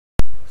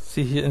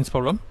see here in this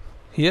problem,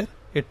 here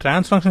a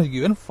trans function is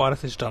given for a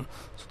system.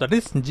 So that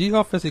is g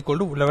of s equal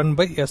to 11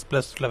 by s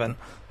plus 11.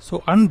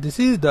 So and this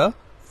is the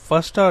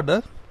first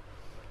order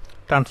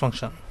trans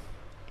function.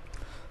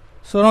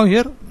 So now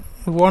here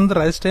we want the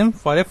rise time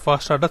for a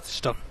first order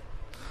system.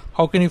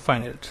 How can you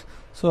find it?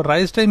 So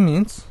rise time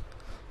means,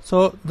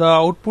 so the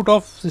output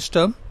of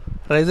system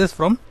rises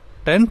from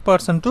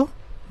 10% to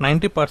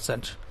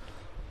 90%.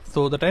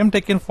 So the time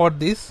taken for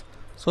this,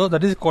 so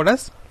that is called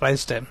as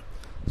rise time.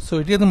 So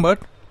it is nothing but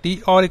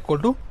TR equal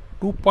to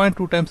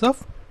 2.2 times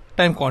of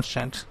time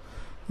constant.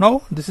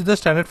 Now this is the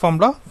standard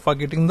formula for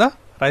getting the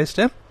rise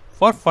time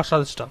for first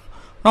order system.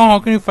 Now how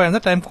can you find the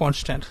time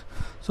constant?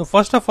 So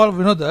first of all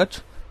we know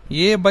that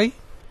A by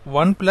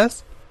 1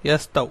 plus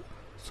S tau.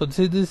 So this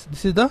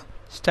is the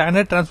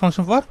standard trans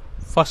function for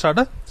first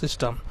order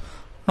system.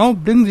 Now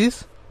bring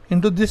this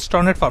into this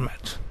standard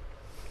format.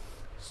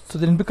 So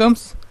then it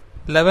becomes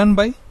 11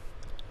 by,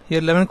 here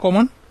 11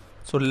 common,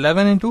 so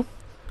 11 into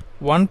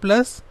 1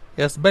 plus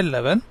s by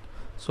 11.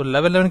 So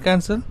 11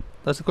 cancel,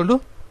 that's equal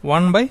to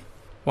 1 by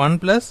 1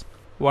 plus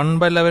 1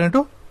 by 11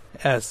 into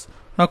s.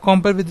 Now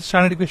compare with the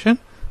standard equation,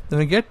 then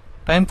we get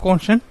time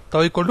constant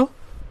tau equal to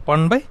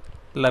 1 by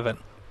 11.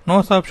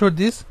 Now substitute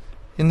this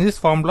in this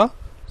formula,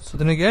 so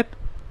then we get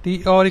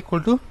TR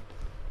equal to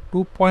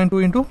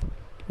 2.2 into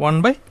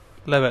 1 by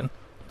 11,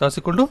 that's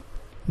equal to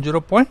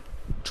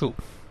 0.2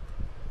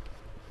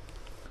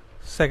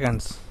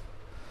 seconds.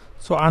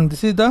 So and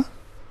this is the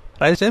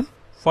rise time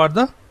for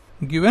the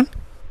given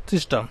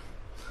system.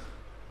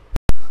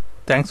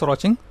 Thanks for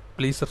watching.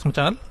 Please subscribe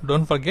to my channel.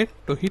 Don't forget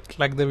to hit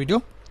like the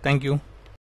video. Thank you.